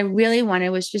wanted. What I really wanted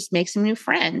was just make some new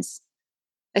friends.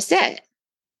 That's it.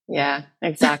 Yeah,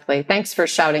 exactly. Thanks for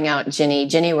shouting out Ginny.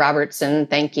 Ginny Robertson,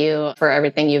 thank you for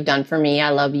everything you've done for me. I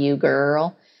love you,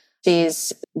 girl.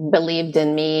 She's believed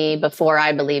in me before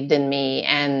I believed in me.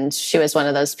 And she was one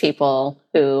of those people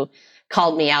who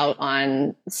called me out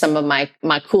on some of my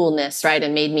coolness, right?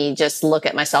 And made me just look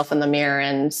at myself in the mirror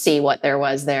and see what there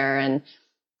was there. And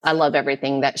I love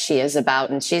everything that she is about.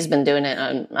 And she's been doing it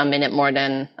a minute more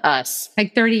than us.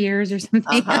 30 years or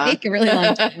something, a really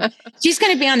long time. She's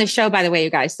going to be on the show, by the way, you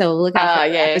guys. So look out for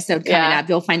the episode coming up.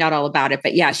 You'll find out all about it.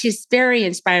 But yeah, she's very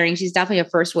inspiring. She's definitely a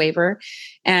first waver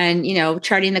and,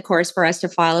 charting the course for us to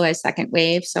follow as second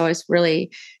wave. So it's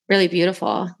really, really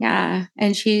beautiful. Yeah.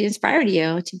 And she inspired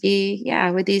you to be,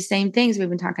 with these same things we've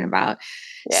been talking about.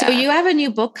 Yeah. So you have a new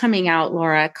book coming out,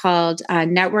 Laura, called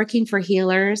Networking for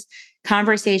Healers,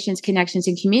 Conversations, Connections,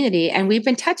 and Community. And we've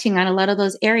been touching on a lot of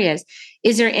those areas.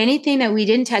 Is there anything that we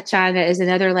didn't touch on that is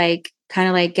another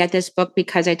get this book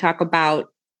because I talk about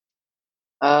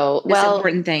this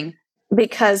important thing?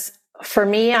 Because for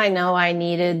me, I know I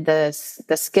needed the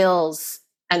skills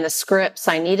and the scripts.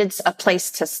 I needed a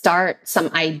place to start, some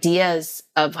ideas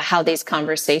of how these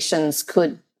conversations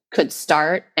could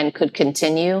start and could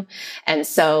continue. And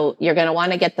so you're going to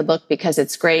want to get the book because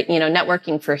it's great.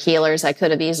 Networking for Healers. I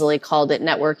could have easily called it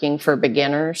Networking for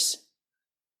Beginners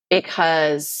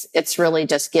because it's really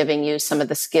just giving you some of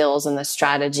the skills and the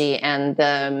strategy and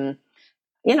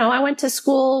I went to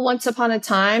school once upon a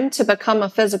time to become a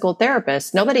physical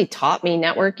therapist. Nobody taught me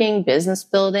networking, business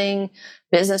building,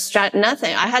 business strat,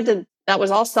 nothing. That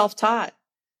was all self-taught.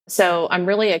 So I'm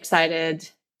really excited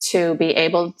to be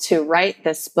able to write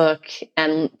this book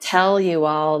and tell you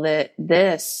all that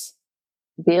this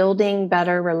building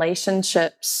better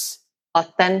relationships,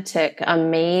 authentic,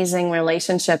 amazing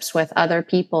relationships with other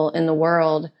people in the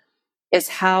world is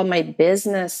how my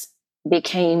business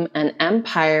became an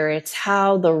empire. It's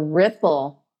how the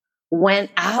ripple went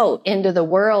out into the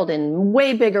world in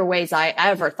way bigger ways I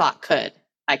ever thought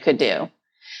I could do.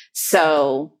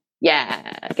 So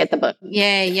get the book.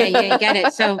 Yeah, get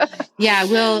it. So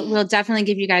we'll definitely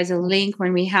give you guys a link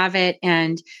when we have it.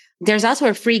 And there's also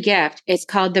a free gift. It's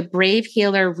called the Brave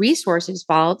Healer Resources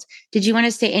Vault. Did you want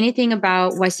to say anything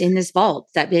about what's in this vault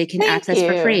that they can access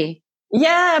for free?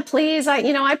 Yeah, please.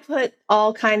 I put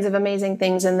all kinds of amazing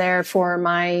things in there for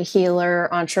my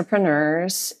healer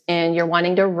entrepreneurs, and you're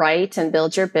wanting to write and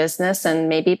build your business and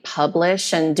maybe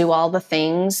publish and do all the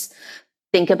things.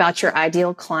 Think about your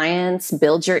ideal clients,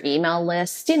 build your email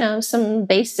list, some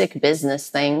basic business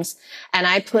things. And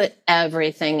I put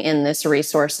everything in this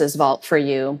resources vault for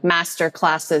you. Master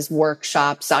classes,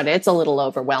 workshops. It's a little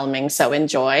overwhelming, so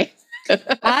enjoy.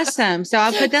 Awesome. So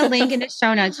I'll put the link in the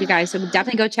show notes, you guys. So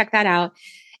definitely go check that out.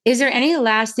 Is there any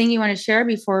last thing you want to share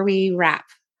before we wrap?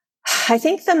 I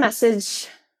think the message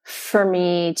for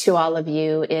me to all of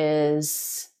you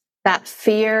is that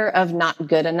fear of not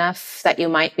good enough that you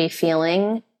might be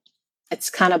feeling. It's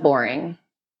kind of boring.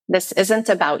 This isn't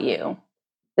about you.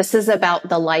 This is about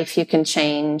the life you can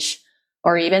change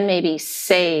or even maybe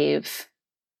save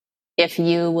if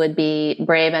you would be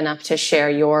brave enough to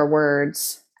share your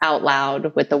words out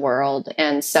loud with the world.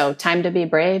 And so time to be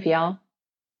brave, y'all.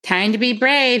 Time to be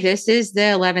brave. This is the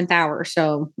 11th hour.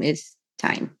 So it's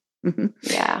time.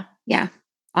 Yeah.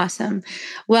 Awesome.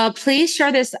 Well, please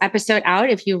share this episode out.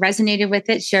 If you resonated with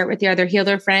it, share it with your other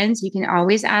healer friends. You can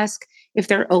always ask if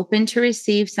they're open to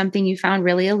receive something you found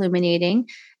really illuminating,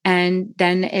 and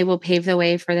then it will pave the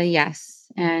way for the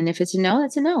yes. And if it's a no,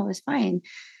 it's a no. It's fine.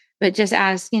 But just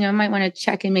ask, might want to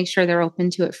check and make sure they're open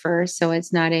to it first. So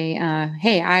it's not a,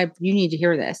 hey, you need to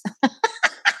hear this.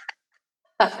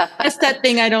 That's that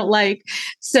thing I don't like.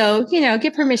 So,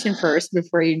 get permission first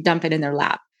before you dump it in their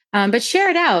lap. But share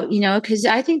it out, because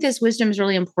I think this wisdom is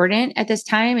really important at this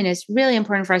time. And it's really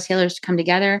important for us healers to come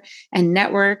together and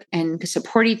network and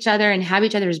support each other and have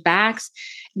each other's backs,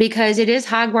 because it is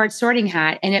Hogwarts sorting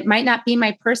hat and it might not be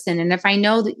my person. And if I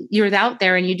know that you're out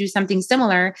there and you do something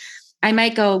similar, I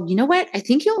might go, you know what? I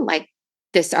think you'll like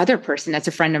this other person that's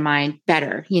a friend of mine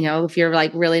better. If you're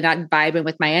like really not vibing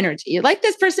with my energy, you like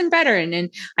this person better.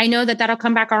 And I know that that'll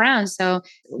come back around. So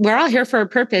we're all here for a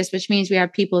purpose, which means we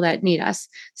have people that need us.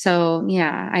 So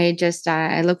yeah, I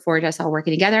look forward to us all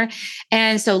working together.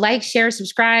 And so like, share,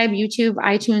 subscribe, YouTube,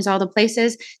 iTunes, all the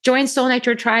places. Join Soul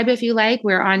Nectar Tribe if you like.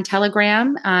 We're on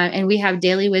Telegram and we have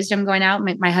daily wisdom going out.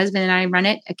 My husband and I run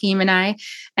it, Akeem and I,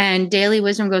 and daily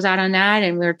wisdom goes out on that.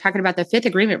 And we're talking about the fifth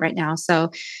agreement right now. So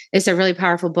it's a really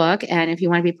powerful book. And if you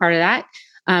want to be part of that,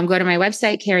 go to my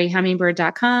website,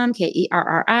 kerrihummingbird.com,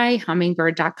 KERRI,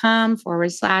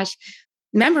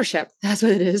 hummingbird.com/membership. That's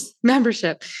what it is.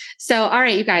 Membership. So, all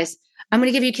right, you guys, I'm going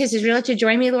to give you kisses. Would you like to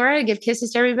join me, Laura? Give kisses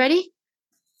to everybody.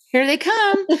 Here they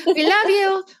come. We love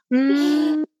you.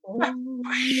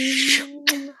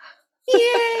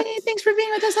 Yay. Thanks for being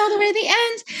with us all the way to the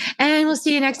end. And we'll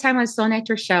see you next time on Soul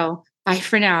Nectar Show. Bye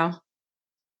for now.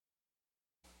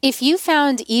 If you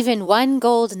found even one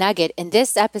gold nugget in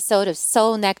this episode of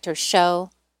Soul Nectar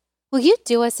Show, will you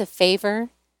do us a favor?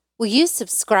 Will you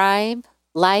subscribe,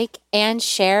 like, and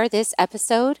share this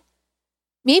episode?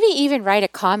 Maybe even write a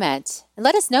comment and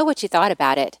let us know what you thought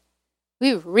about it.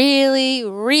 We really,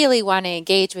 really want to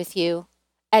engage with you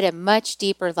at a much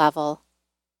deeper level.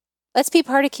 Let's be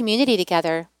part of community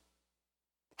together.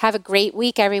 Have a great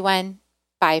week, everyone.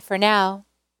 Bye for now.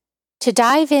 To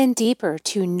dive in deeper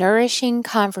to nourishing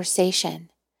conversation,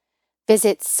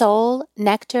 visit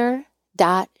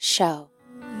soulnectar.show.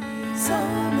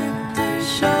 Soul Nectar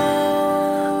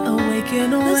Show.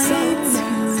 Awaken away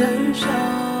to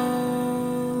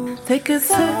show. Take a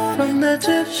sip from the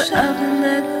drip of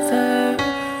nectar,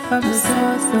 from the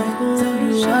source of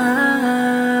who you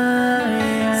are.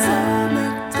 Soul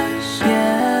Nectar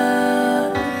Show.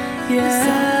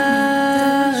 Yeah.